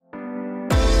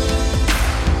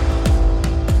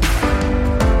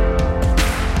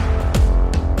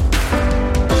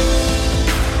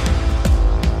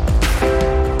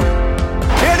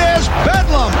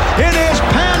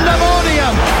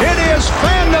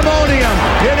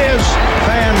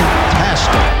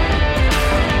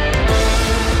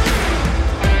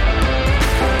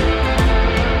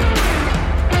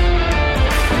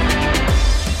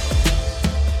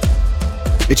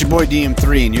It's your boy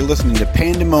DM3, and you're listening to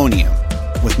Pandemonium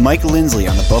with Mike Lindsley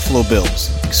on the Buffalo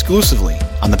Bills, exclusively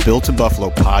on the Built to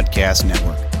Buffalo Podcast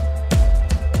Network.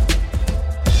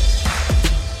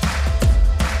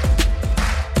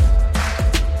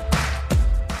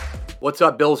 What's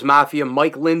up, Bills Mafia?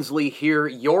 Mike Lindsley here,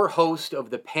 your host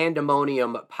of the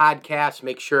Pandemonium Podcast.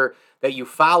 Make sure that you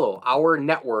follow our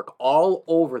network all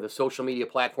over the social media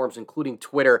platforms, including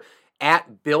Twitter,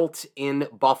 at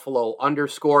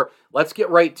 @BuiltInBuffalo_. Let's get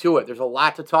right to it. There's a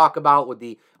lot to talk about with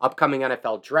the upcoming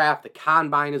NFL draft. The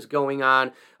Combine is going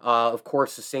on. Of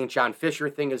course, the St. John Fisher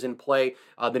thing is in play.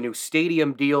 The new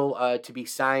stadium deal to be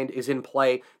signed is in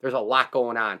play. There's a lot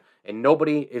going on, and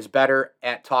nobody is better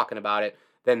at talking about it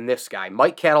than this guy,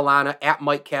 Mike Catalana, at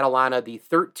Mike Catalana, the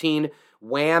 13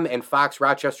 Wham and Fox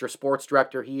Rochester sports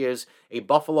director. He is a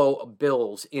Buffalo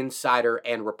Bills insider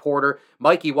and reporter.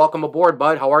 Mikey, welcome aboard,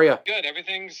 bud. How are you? Good.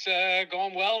 Everything's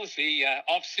going well. The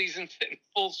off-season's in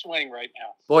full swing right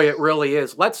now. Boy, it really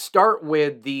is. Let's start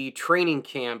with the training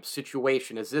camp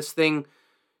situation. Is this thing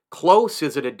close?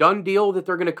 Is it a done deal that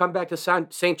they're going to come back to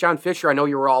St. John Fisher? I know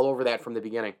you were all over that from the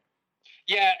beginning.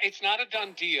 Yeah, it's not a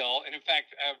done deal. And in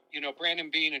fact, Brandon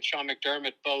Beane and Sean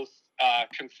McDermott both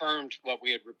confirmed what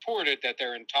we had reported, that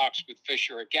they're in talks with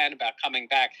Fisher again about coming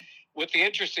back. What the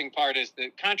interesting part is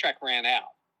the contract ran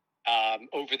out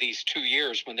over these 2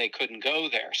 years when they couldn't go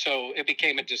there. So it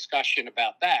became a discussion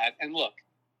about that. And look,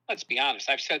 let's be honest.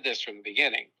 I've said this from the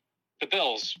beginning. The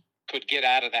Bills could get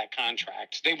out of that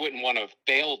contract. They wouldn't want to have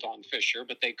bailed on Fisher,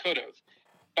 but they could have.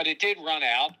 But it did run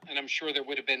out, and I'm sure there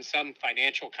would have been some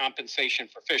financial compensation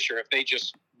for Fisher if they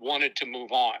just wanted to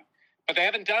move on. But they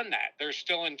haven't done that. They're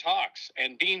still in talks.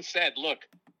 And Beane said, look,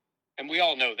 and we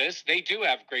all know this, they do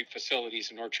have great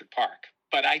facilities in Orchard Park.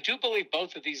 But I do believe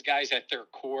both of these guys at their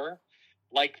core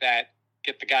like that,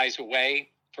 get the guys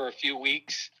away for a few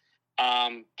weeks,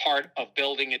 part of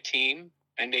building a team.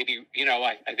 And maybe,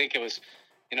 I think it was,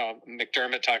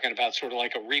 McDermott talking about sort of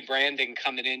like a rebranding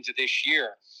coming into this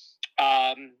year.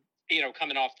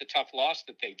 Coming off the tough loss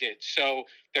that they did. So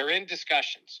they're in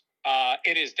discussions.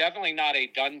 It is definitely not a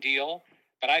done deal,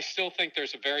 but I still think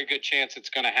there's a very good chance it's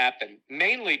going to happen,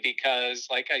 mainly because,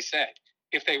 like I said,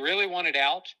 if they really wanted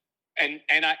out, and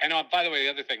by the way, the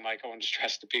other thing, Mike, I want to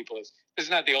stress to people is this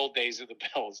is not the old days of the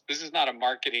Bills. This is not a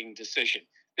marketing decision.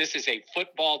 This is a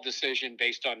football decision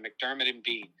based on McDermott and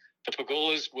Beane. The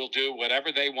Pegulas will do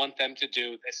whatever they want them to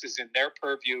do. This is in their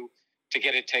purview to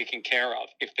get it taken care of.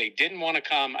 If they didn't want to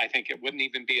come, I think it wouldn't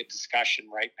even be a discussion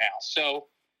right now. So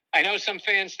I know some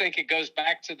fans think it goes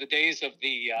back to the days of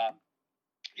the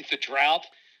drought.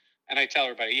 And I tell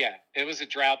everybody, yeah, it was a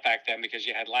drought back then because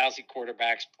you had lousy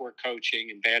quarterbacks, poor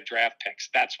coaching, and bad draft picks.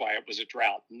 That's why it was a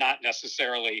drought, not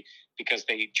necessarily because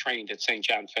they trained at St.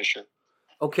 John Fisher.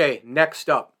 Okay, next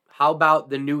up. How about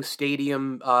the new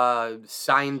stadium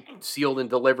signed, sealed, and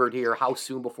delivered here? How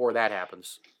soon before that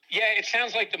happens? Yeah, it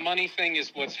sounds like the money thing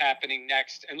is what's happening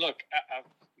next. And look,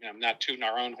 I'm not tooting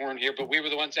our own horn here, but we were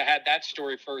the ones that had that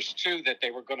story first, too, that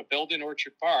they were going to build in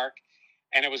Orchard Park,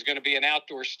 and it was going to be an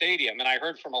outdoor stadium. And I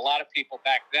heard from a lot of people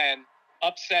back then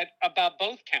upset about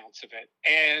both counts of it.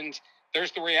 And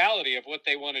there's the reality of what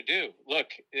they want to do. Look,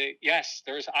 yes,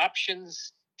 there's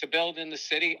options to build in the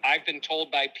city. I've been told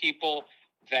by people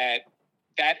that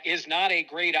that is not a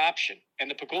great option. And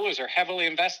the Pegulas are heavily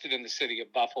invested in the city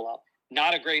of Buffalo.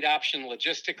 Not a great option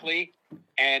logistically,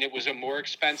 and it was a more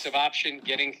expensive option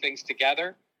getting things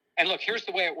together. And look, here's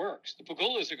the way it works. The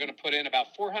Pegulas are going to put in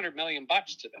about $400 million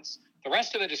to this. The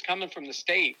rest of it is coming from the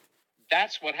state.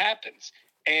 That's what happens.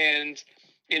 And,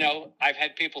 I've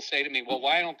had people say to me, well,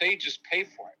 why don't they just pay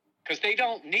for it? Because they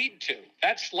don't need to.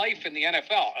 That's life in the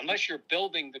NFL, unless you're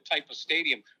building the type of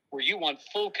stadium where you want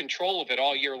full control of it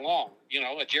all year long.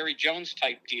 A Jerry Jones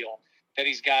type deal that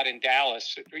he's got in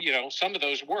Dallas. Some of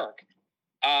those work.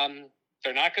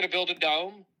 They're not going to build a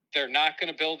dome. They're not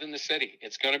going to build in the city.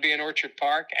 It's going to be in Orchard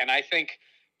Park. And I think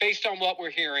based on what we're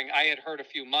hearing, I had heard a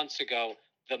few months ago,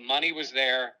 the money was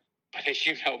there. But as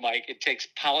you know, Mike, it takes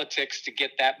politics to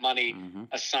get that money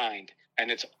assigned. And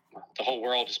the whole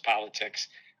world is politics.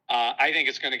 I think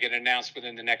it's going to get announced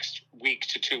within the next week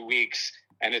to 2 weeks.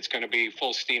 And it's going to be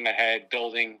full steam ahead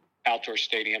building outdoor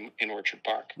stadium in Orchard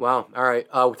Park. Wow. All right.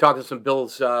 We're talking some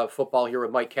Bills football here with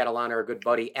Mike Catalana, our good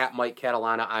buddy, at Mike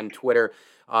Catalana on Twitter,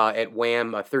 at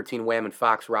Wham, 13 Wham and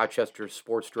Fox Rochester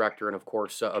sports director, and, of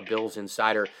course, a Bills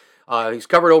insider. He's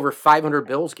covered over 500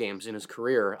 Bills games in his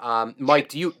career.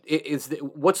 Mike,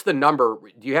 what's the number?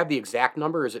 Do you have the exact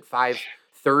number? Is it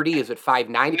 530? Is it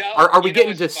 590? No, are we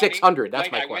getting to funny? 600?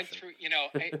 That's Mike, my I question.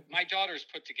 went through, my daughter's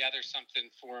put together something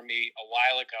for me a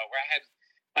while ago where I had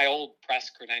my old press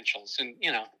credentials. And,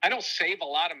 I don't save a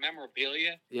lot of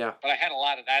memorabilia, but I had a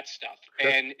lot of that stuff.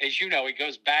 And as you know, it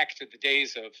goes back to the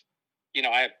days of,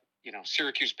 I have,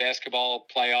 Syracuse basketball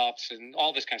playoffs and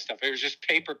all this kind of stuff. It was just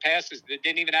paper passes that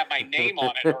didn't even have my name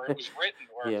on it, or it was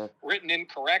written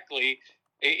incorrectly.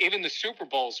 Even the Super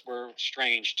Bowls were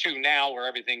strange too now, where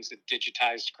everything's a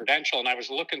digitized credential. And I was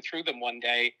looking through them one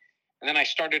day, and then I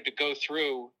started to go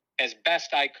through, as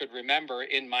best I could remember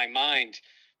in my mind,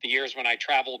 the years when I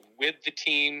traveled with the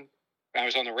team. I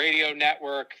was on the radio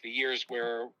network, the years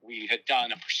where we had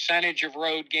done a percentage of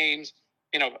road games.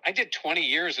 I did 20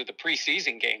 years of the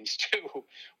preseason games too,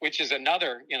 which is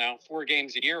another, 4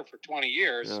 games a year for 20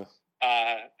 years.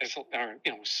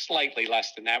 Slightly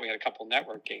less than that. We had a couple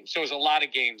network games. So it was a lot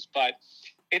of games, but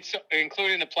it's,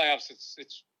 including the playoffs,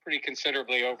 it's pretty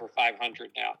considerably over 500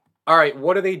 now. All right,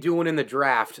 what are they doing in the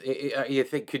draft? You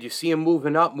think, could you see them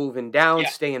moving up, moving down,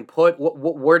 staying put?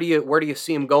 Where do you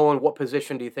see them going? What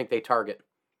position do you think they target?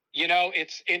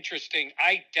 It's interesting.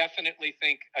 I definitely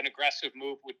think an aggressive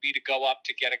move would be to go up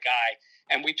to get a guy.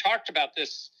 And we talked about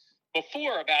this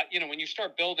before about, when you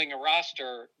start building a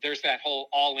roster, there's that whole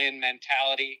all-in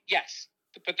mentality. Yes,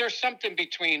 but there's something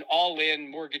between all-in,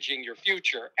 mortgaging your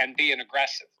future, and being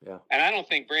aggressive. Yeah. And I don't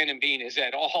think Brandon Beane is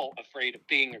at all afraid of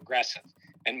being aggressive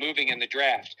and moving in the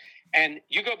draft. And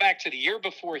you go back to the year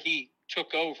before he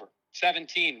took over,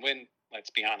 2017, when, let's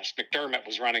be honest, McDermott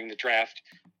was running the draft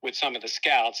with some of the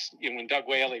scouts. When Doug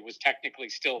Whaley was technically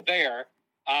still there,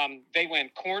 they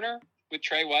went corner with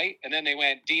Trey White, and then they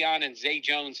went Dion and Zay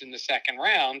Jones in the second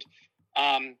round.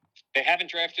 They haven't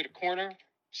drafted a corner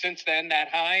since then that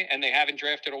high, and they haven't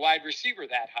drafted a wide receiver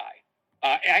that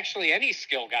high. Actually, any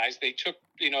skill guys they took,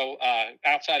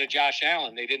 outside of Josh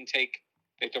Allen, they didn't take.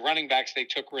 The running backs they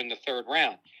took were in the third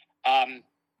round.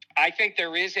 I think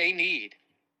there is a need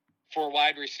for a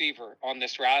wide receiver on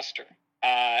this roster.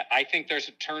 I think there's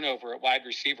a turnover at wide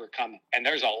receiver coming, and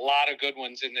there's a lot of good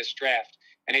ones in this draft.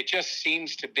 And it just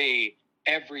seems to be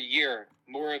every year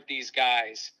more of these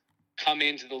guys come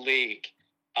into the league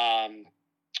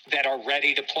that are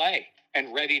ready to play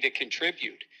and ready to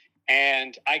contribute.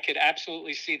 And I could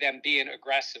absolutely see them being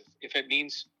aggressive. If it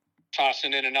means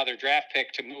tossing in another draft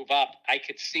pick to move up, I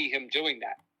could see him doing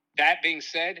that. That being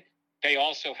said, they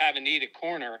also have a need at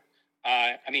corner.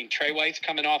 Trey White's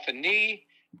coming off a knee.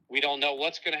 We don't know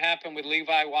what's going to happen with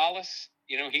Levi Wallace.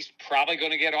 He's probably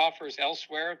going to get offers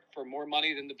elsewhere for more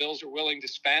money than the Bills are willing to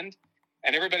spend.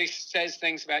 And everybody says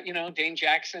things about, Dane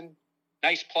Jackson,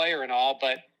 nice player and all,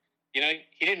 but, he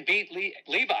didn't beat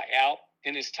Levi out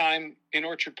in his time in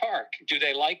Orchard Park. Do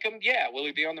they like him? Yeah. Will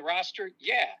he be on the roster?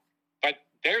 Yeah. But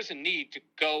there's a need to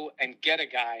go and get a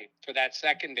guy for that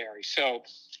secondary. So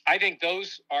I think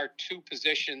those are two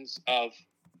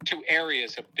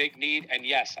areas of big need. And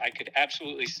yes, I could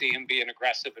absolutely see him being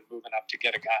aggressive and moving up to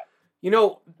get a guy.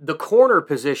 The corner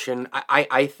position,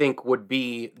 I think, would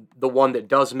be the one that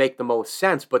does make the most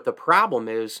sense. But the problem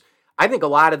is, I think a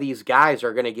lot of these guys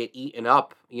are going to get eaten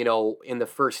up, in the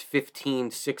first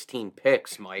 15, 16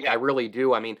 picks, Mike. Yeah. I really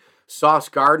do. Sauce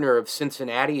Gardner of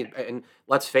Cincinnati, and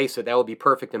let's face it, that would be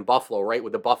perfect in Buffalo, right?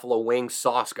 With the Buffalo wings,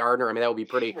 Sauce Gardner. That would be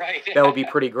pretty. Right. That would be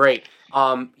pretty great.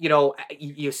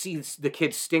 You see the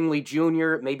kid Stingley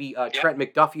Jr., maybe Trent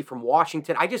McDuffie from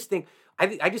Washington. I just think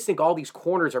all these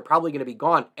corners are probably going to be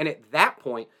gone. And at that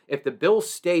point, if the Bills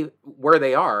stay where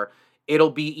they are,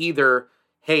 it'll be either,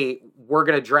 hey, we're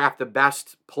going to draft the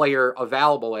best player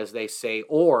available, as they say,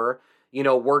 or,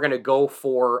 we're going to go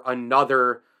for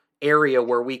another area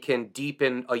where we can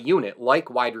deepen a unit like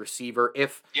wide receiver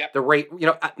if the rate,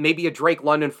 maybe a Drake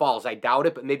London falls. I doubt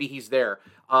it, but maybe he's there.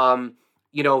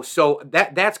 So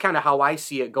that's kind of how I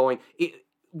see it going.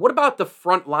 What about the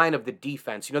front line of the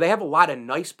defense? They have a lot of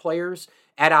nice players.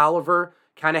 Ed Oliver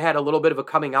kind of had a little bit of a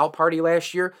coming out party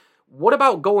last year. What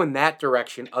about going that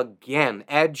direction again,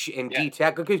 edge and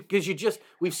D-tackle? Because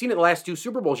we've seen it the last 2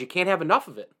 Super Bowls. You can't have enough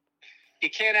of it. You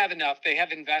can't have enough. They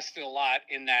have invested a lot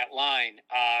in that line.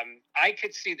 I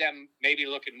could see them maybe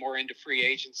looking more into free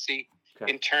agency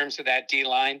in terms of that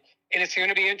D-line. And it's going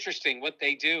to be interesting what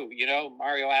they do.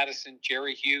 Mario Addison,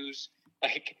 Jerry Hughes,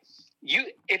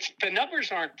 the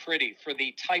numbers aren't pretty for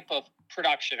the type of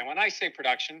production. And when I say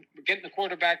production, we're getting the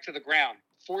quarterback to the ground,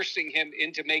 forcing him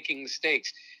into making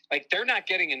mistakes. They're not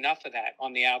getting enough of that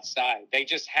on the outside. They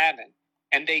just haven't.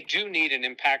 And they do need an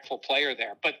impactful player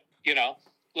there. But,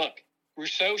 look,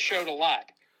 Rousseau showed a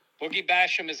lot. Boogie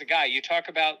Basham is a guy. You talk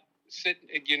about,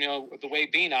 the way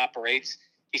Beane operates.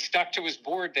 He stuck to his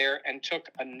board there and took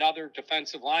another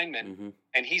defensive lineman,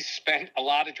 and he's spent a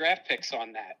lot of draft picks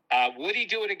on that. Would he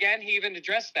do it again? He even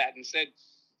addressed that and said,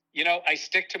 I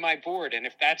stick to my board, and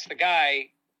if that's the guy,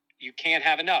 you can't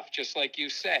have enough, just like you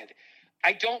said.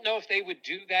 I don't know if they would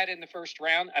do that in the first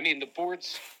round. I mean, the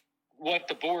board's what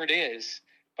the board is,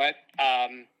 but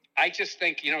I just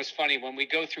think, it's funny when we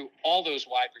go through all those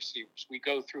wide receivers, we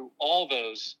go through all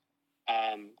those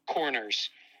corners,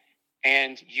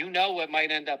 and what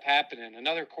might end up happening.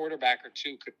 Another quarterback or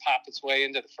two could pop its way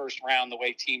into the first round the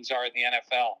way teams are in the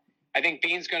NFL. I think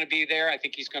Beane's going to be there. I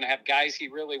think he's going to have guys he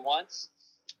really wants,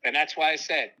 and that's why I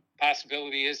said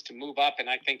possibility is to move up, and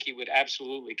I think he would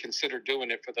absolutely consider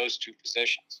doing it for those two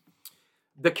positions.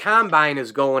 The combine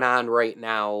is going on right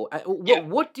now.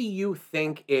 What do you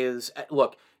think is,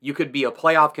 look, you could be a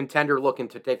playoff contender looking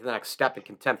to take the next step and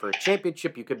contend for a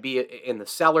championship. You could be in the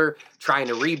cellar trying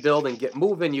to rebuild and get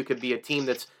moving. You could be a team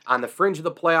that's on the fringe of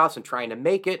the playoffs and trying to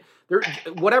make it.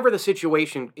 Whatever the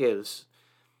situation is,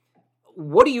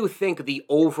 what do you think the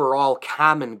overall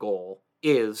common goal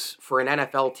is for an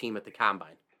NFL team at the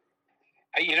combine?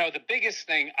 The biggest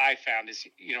thing I found is,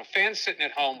 fans sitting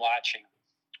at home watching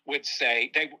would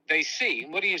say they see,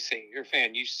 what do you see? You're a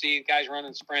fan. You see guys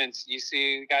running sprints. You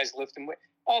see guys lifting weight,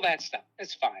 all that stuff.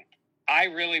 It's fine. I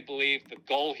really believe the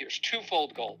goal here is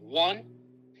twofold goal. One,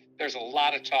 there's a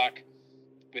lot of talk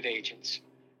with agents.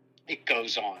 It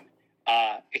goes on.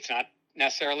 It's not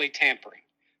necessarily tampering,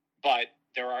 but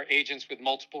there are agents with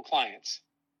multiple clients.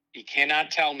 You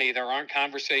cannot tell me there aren't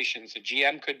conversations a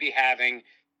GM could be having.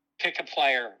 Pick a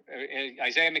player,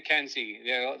 Isaiah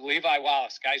McKenzie, Levi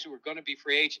Wallace, guys who are going to be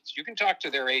free agents. You can talk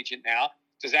to their agent now.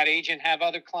 Does that agent have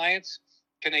other clients?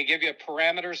 Can they give you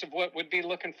parameters of what would be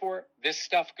looking for? This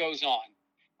stuff goes on.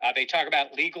 They talk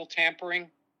about legal tampering.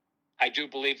 I do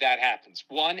believe that happens.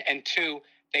 One, and two,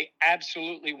 they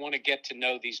absolutely want to get to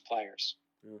know these players.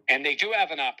 And they do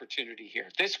have an opportunity here.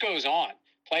 This goes on.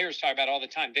 Players talk about it all the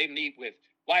time. They meet with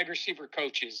wide receiver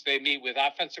coaches. They meet with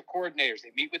offensive coordinators.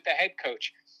 They meet with the head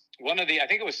coach. I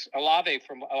think it was Olave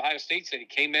from Ohio State said he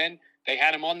came in. They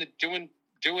had him on the doing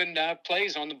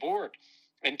plays on the board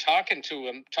and talking to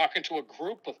a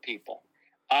group of people.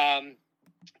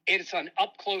 It's an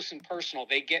up close and personal.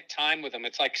 They get time with them.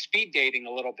 It's like speed dating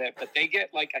a little bit, but they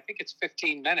get I think it's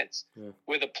 15 minutes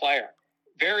with a player.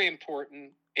 Very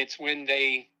important. It's when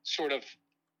they sort of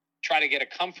try to get a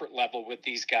comfort level with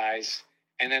these guys,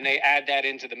 and then they add that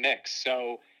into the mix.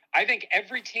 So I think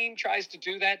every team tries to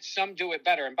do that. Some do it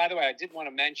better. And by the way, I did want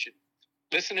to mention,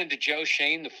 listening to Joe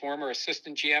Schoen, the former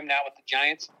assistant GM now with the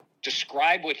Giants,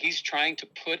 describe what he's trying to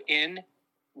put in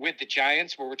with the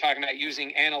Giants, where we're talking about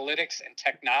using analytics and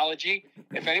technology.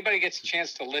 If anybody gets a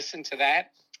chance to listen to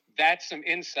that, that's some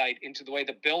insight into the way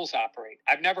the Bills operate.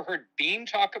 I've never heard Beane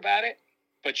talk about it,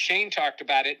 but Schoen talked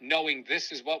about it, knowing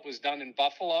this is what was done in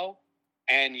Buffalo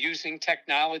and using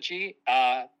technology.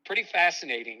 Pretty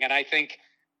fascinating. And I think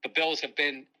the Bills have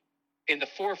been in the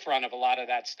forefront of a lot of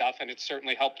that stuff, and it's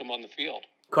certainly helped them on the field.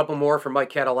 A couple more from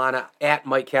Mike Catalana, at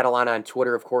Mike Catalana on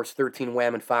Twitter, of course, 13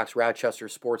 Wham and Fox Rochester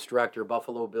sports director,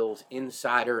 Buffalo Bills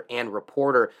insider and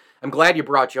reporter. I'm glad you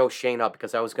brought Joe Schoen up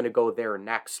because I was going to go there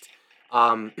next.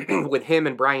 With him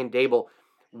and Brian Daboll,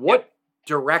 what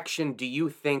direction do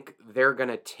you think they're going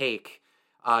to take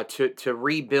to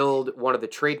rebuild one of the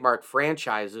trademark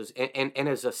franchises? And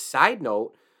as a side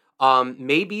note,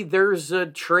 maybe there's a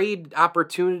trade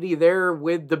opportunity there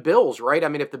with the Bills, right? I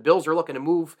mean, if the Bills are looking to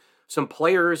move some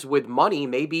players with money,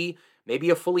 maybe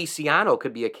a Feliciano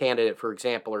could be a candidate, for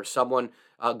example, or someone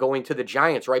going to the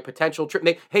Giants, right? Potential trip.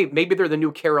 Hey, maybe they're the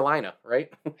new Carolina,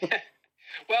 right?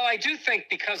 Well, I do think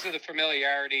because of the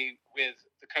familiarity with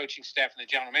the coaching staff and the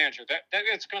general manager, that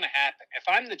it's going to happen. If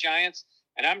I'm the Giants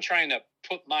and I'm trying to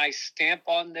put my stamp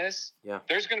on this,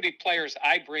 there's going to be players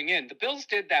I bring in. The Bills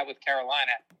did that with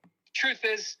Carolina. Truth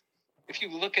is, if you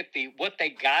look at what they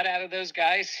got out of those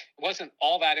guys, it wasn't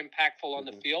all that impactful on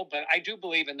the field. But I do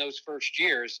believe in those first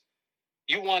years,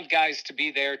 you want guys to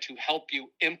be there to help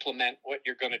you implement what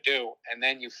you're going to do. And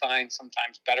then you find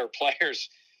sometimes better players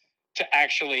to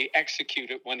actually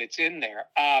execute it when it's in there.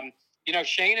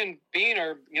 Schoen and Beane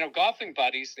are, golfing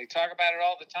buddies. They talk about it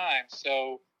all the time.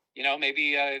 So,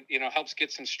 maybe, helps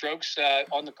get some strokes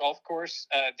on the golf course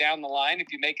down the line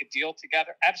if you make a deal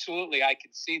together. Absolutely, I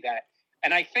can see that.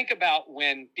 And I think about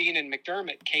when Beane and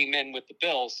McDermott came in with the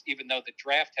Bills, even though the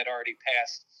draft had already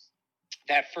passed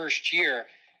that first year,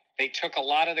 they took a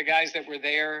lot of the guys that were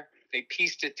there, they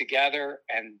pieced it together,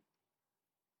 and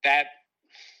that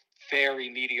very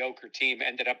mediocre team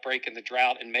ended up breaking the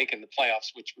drought and making the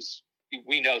playoffs, which was,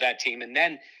 we know that team. And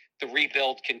then the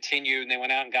rebuild continued, and they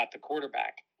went out and got the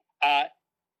quarterback.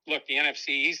 Look, the NFC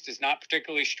East is not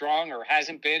particularly strong, or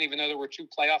hasn't been, even though there were 2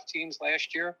 playoff teams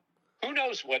last year. Who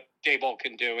knows what Daboll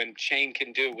can do and Schoen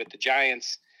can do with the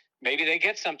Giants? maybe they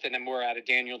get something and more out of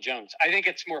Daniel Jones. I think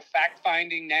it's more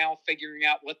fact-finding now, figuring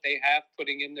out what they have,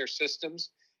 putting in their systems.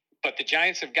 But the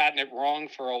Giants have gotten it wrong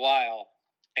for a while.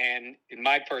 And in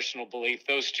my personal belief,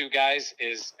 those two guys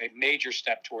is a major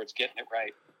step towards getting it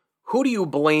right. Who do you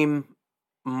blame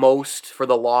most for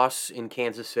the loss in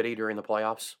Kansas City during the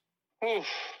playoffs? Oof.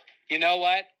 You know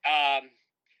what?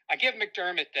 I give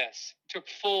McDermott this. Took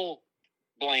full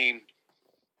blame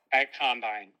at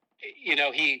Combine. You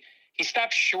know, he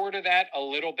stopped short of that a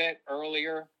little bit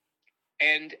earlier.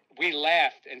 And we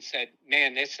laughed and said,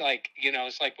 man, it's like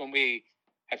when we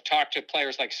have talked to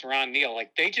players like Saran Neal,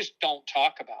 like they just don't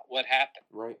talk about what happened.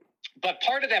 Right. But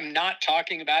part of them not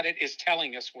talking about it is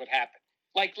telling us what happened.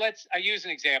 Like, I use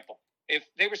an example. If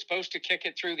they were supposed to kick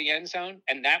it through the end zone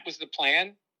and that was the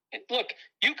plan, and look,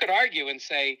 you could argue and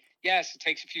say, yes, it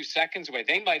takes a few seconds away.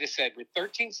 They might have said, with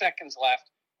 13 seconds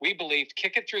left, we believed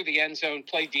kick it through the end zone,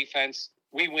 play defense,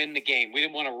 we win the game. We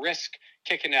didn't want to risk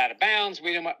kicking out of bounds. We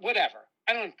didn't want, whatever.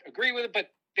 I don't agree with it, but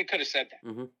they could have said that.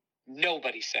 Mm-hmm.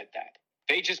 Nobody said that.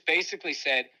 They just basically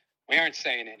said, we aren't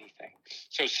saying anything.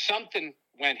 So something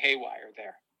went haywire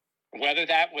there. Whether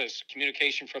that was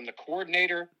communication from the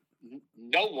coordinator,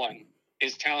 no one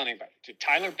is telling anybody. Did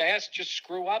Tyler Bass just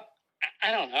screw up?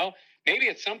 I don't know. Maybe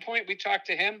at some point we talked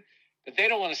to him, but they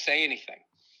don't want to say anything.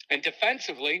 And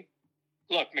defensively,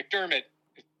 look, McDermott,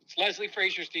 it's Leslie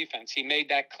Frazier's defense. He made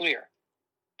that clear.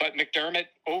 But McDermott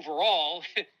overall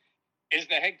is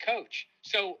the head coach.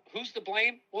 So who's the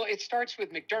blame? Well, it starts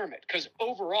with McDermott, because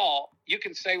overall, you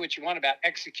can say what you want about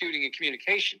executing and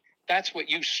communication. That's what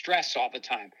you stress all the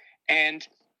time. And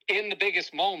in the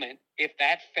biggest moment, if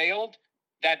that failed,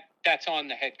 that's on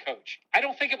the head coach. I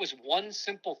don't think it was one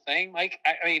simple thing, Mike.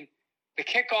 I mean, the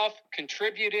kickoff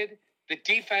contributed, the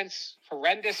defense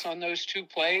horrendous on those two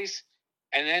plays,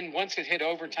 and then once it hit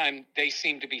overtime, they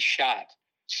seemed to be shot.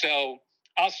 So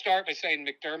I'll start by saying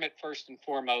McDermott first and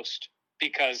foremost,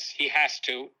 because he has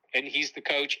to, and he's the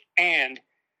coach, and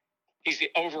he's the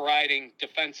overriding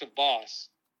defensive boss.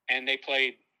 And they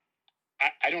played,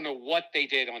 I don't know what they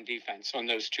did on defense on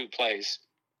those two plays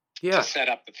to set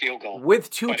up the field goal.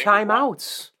 With two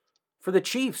timeouts for the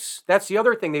Chiefs. That's the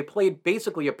other thing. They played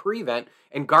basically a prevent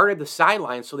and guarded the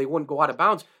sidelines so they wouldn't go out of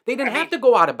bounds. They didn't have to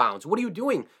go out of bounds. What are you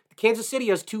doing? Kansas City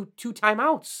has two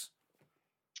timeouts.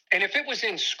 And if it was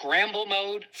in scramble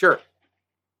mode, sure,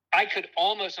 I could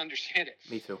almost understand it.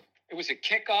 Me too. It was a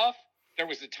kickoff. There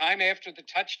was a time after the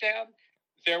touchdown.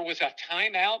 There was a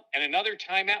timeout and another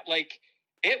timeout. Like,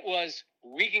 it was,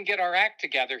 we can get our act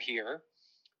together here,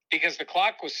 because the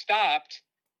clock was stopped,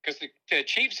 because the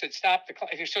Chiefs had stopped the clock.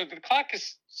 So the clock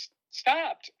is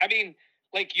stopped. I mean,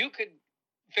 like, you could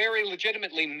very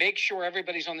legitimately make sure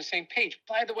everybody's on the same page.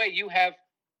 By the way, you have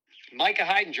Micah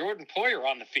Hyde and Jordan Poyer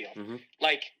on the field. Mm-hmm.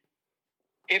 Like,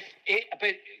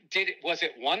 was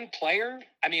it one player?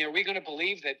 I mean, are we going to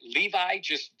believe that Levi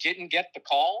just didn't get the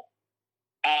call?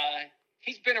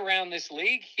 He's been around this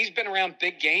league. He's been around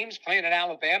big games, playing at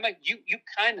Alabama. You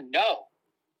kind of know,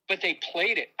 but they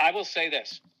played it. I will say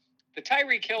this. The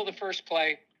Tyreek Hill, the first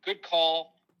play, good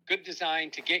call, good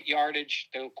design to get yardage.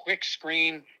 The quick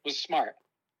screen was smart.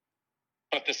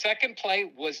 But the second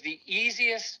play was the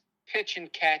easiest pitch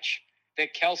and catch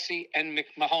that Kelsey and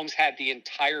Mahomes had the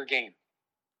entire game.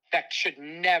 That should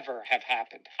never have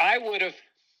happened. I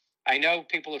know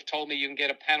people have told me you can get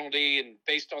a penalty, and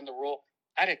based on the rule,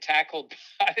 I'd have tackled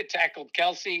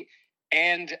Kelsey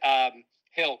and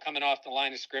Hill coming off the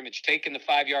line of scrimmage, taking the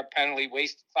 5-yard penalty,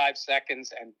 wasted 5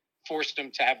 seconds, and forced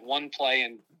them to have one play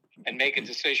and make a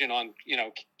decision on,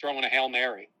 throwing a Hail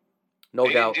Mary. No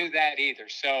doubt. They didn't do that either.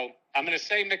 So I'm going to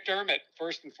say McDermott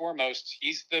first and foremost.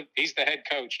 He's the head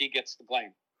coach. He gets the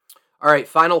blame. All right,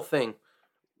 final thing.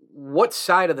 What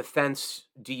side of the fence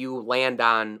do you land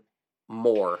on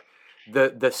more?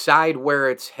 The side where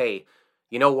it's, hey,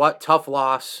 you know what? Tough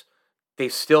loss. They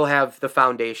still have the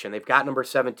foundation. They've got number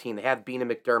 17. They have Bean and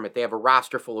McDermott. They have a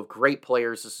roster full of great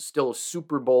players. This is still a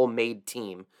Super Bowl-made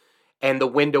team. And the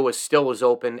window is still as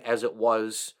open as it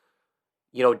was,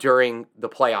 during the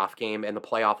playoff game and the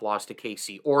playoff loss to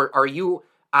KC. Or are you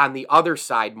on the other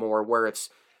side more where it's,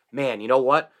 man, you know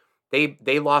what?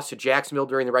 They lost to Jacksonville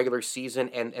during the regular season,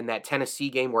 and that Tennessee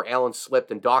game where Allen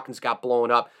slipped and Dawkins got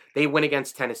blown up. They win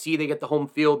against Tennessee. They get the home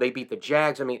field. They beat the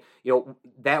Jags. I mean,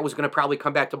 that was going to probably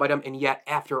come back to bite them. And yet,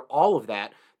 after all of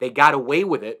that, they got away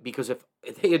with it, because if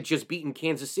they had just beaten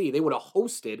Kansas City, they would have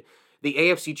hosted the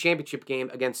AFC Championship game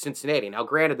against Cincinnati. Now,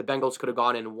 granted, the Bengals could have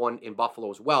gone and won in Buffalo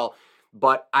as well.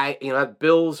 But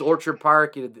Bills, Orchard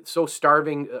Park, so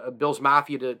starving Bills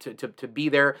Mafia to be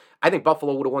there. I think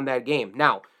Buffalo would have won that game.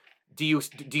 Now, do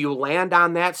you land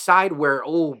on that side where,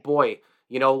 oh boy,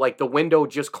 like the window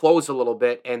just closed a little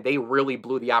bit, and they really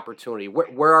blew the opportunity.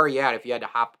 Where are you at if you had to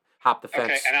hop the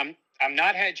fence? Okay, and I'm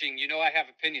not hedging. I have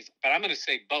opinions, but I'm going to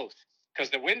say both because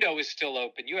the window is still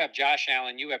open. You have Josh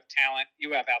Allen, you have talent,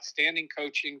 you have outstanding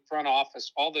coaching, front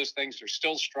office. All those things are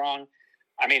still strong.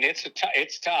 I mean,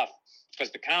 it's tough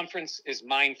because the conference is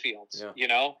minefields.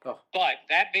 Oh. But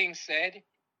that being said,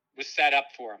 was set up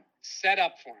for them.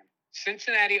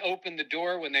 Cincinnati opened the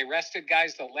door when they rested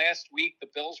guys the last week. The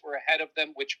Bills were ahead of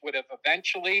them, which would have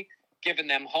eventually given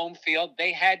them home field.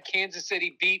 They had Kansas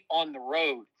City beat on the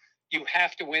road. You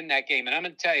have to win that game. And I'm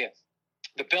going to tell you,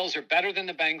 the Bills are better than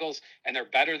the Bengals, and they're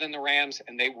better than the Rams,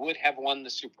 and they would have won the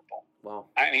Super Bowl. Wow.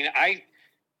 I mean,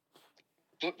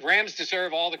 Rams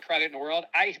deserve all the credit in the world.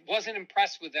 I wasn't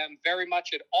impressed with them very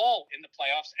much at all in the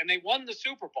playoffs, and they won the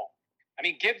Super Bowl. I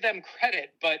mean, give them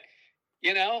credit, but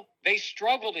they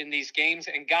struggled in these games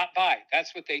and got by.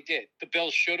 That's what they did. The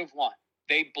Bills should have won.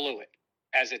 They blew it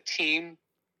as a team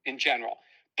in general.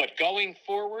 But going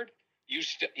forward,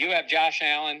 you have Josh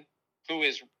Allen, who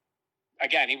is,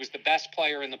 again, he was the best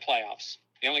player in the playoffs.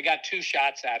 He only got 2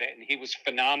 shots at it, and he was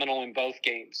phenomenal in both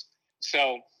games.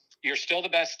 So you're still the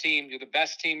best team. You're the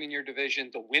best team in your division.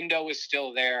 The window is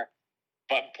still there.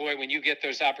 But, boy, when you get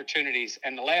those opportunities,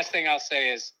 and the last thing I'll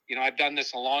say is, I've done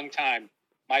this a long time.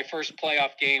 My first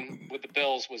playoff game with the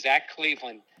Bills was at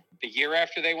Cleveland. The year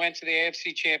after they went to the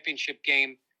AFC Championship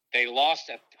game, they lost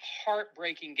a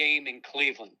heartbreaking game in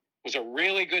Cleveland. It was a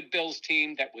really good Bills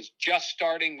team that was just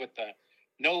starting with the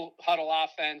no-huddle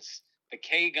offense, the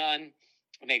K-gun,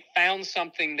 and they found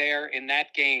something there in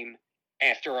that game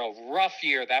after a rough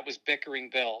year. That was bickering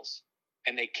Bills.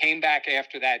 And they came back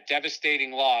after that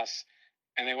devastating loss,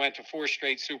 and they went to 4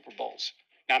 straight Super Bowls.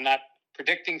 Now, I'm not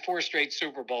predicting 4 straight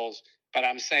Super Bowls, but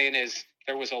I'm saying is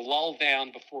there was a lull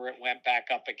down before it went back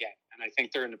up again. And I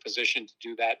think they're in a position to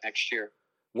do that next year.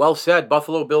 Well said.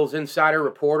 Buffalo Bills insider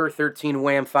reporter, 13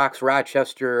 Wham Fox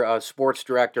Rochester sports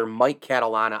director, Mike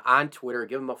Catalana on Twitter.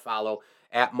 Give him a follow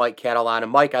at Mike Catalana.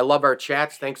 Mike, I love our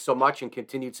chats. Thanks so much and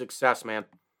continued success, man.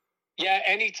 Yeah,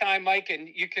 anytime, Mike. And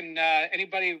you can,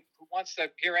 anybody who wants to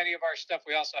hear any of our stuff,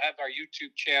 we also have our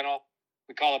YouTube channel.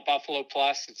 We call it Buffalo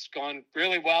Plus. It's gone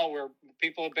really well where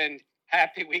people have been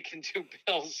happy we can do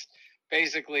Bills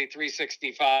basically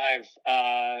 365,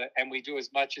 and we do as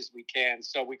much as we can.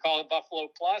 So we call it Buffalo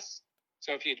Plus.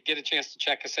 So if you get a chance to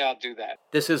check us out, do that.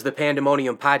 This is the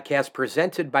Pandemonium Podcast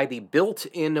presented by the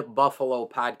Built-in Buffalo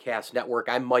Podcast Network.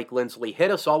 I'm Mike Lindsley.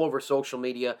 Hit us all over social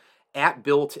media. At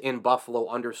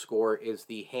 @builtinbuffalo_ is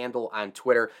the handle on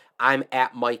Twitter. I'm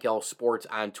at Mike L Sports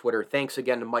on Twitter. Thanks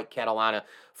again to Mike Catalana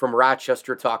from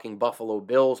Rochester talking Buffalo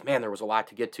Bills. Man, there was a lot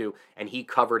to get to, and he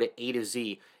covered it A to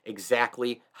Z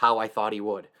exactly how I thought he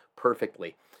would.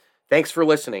 Perfectly. Thanks for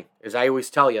listening. As I always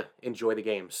tell you, enjoy the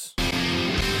games.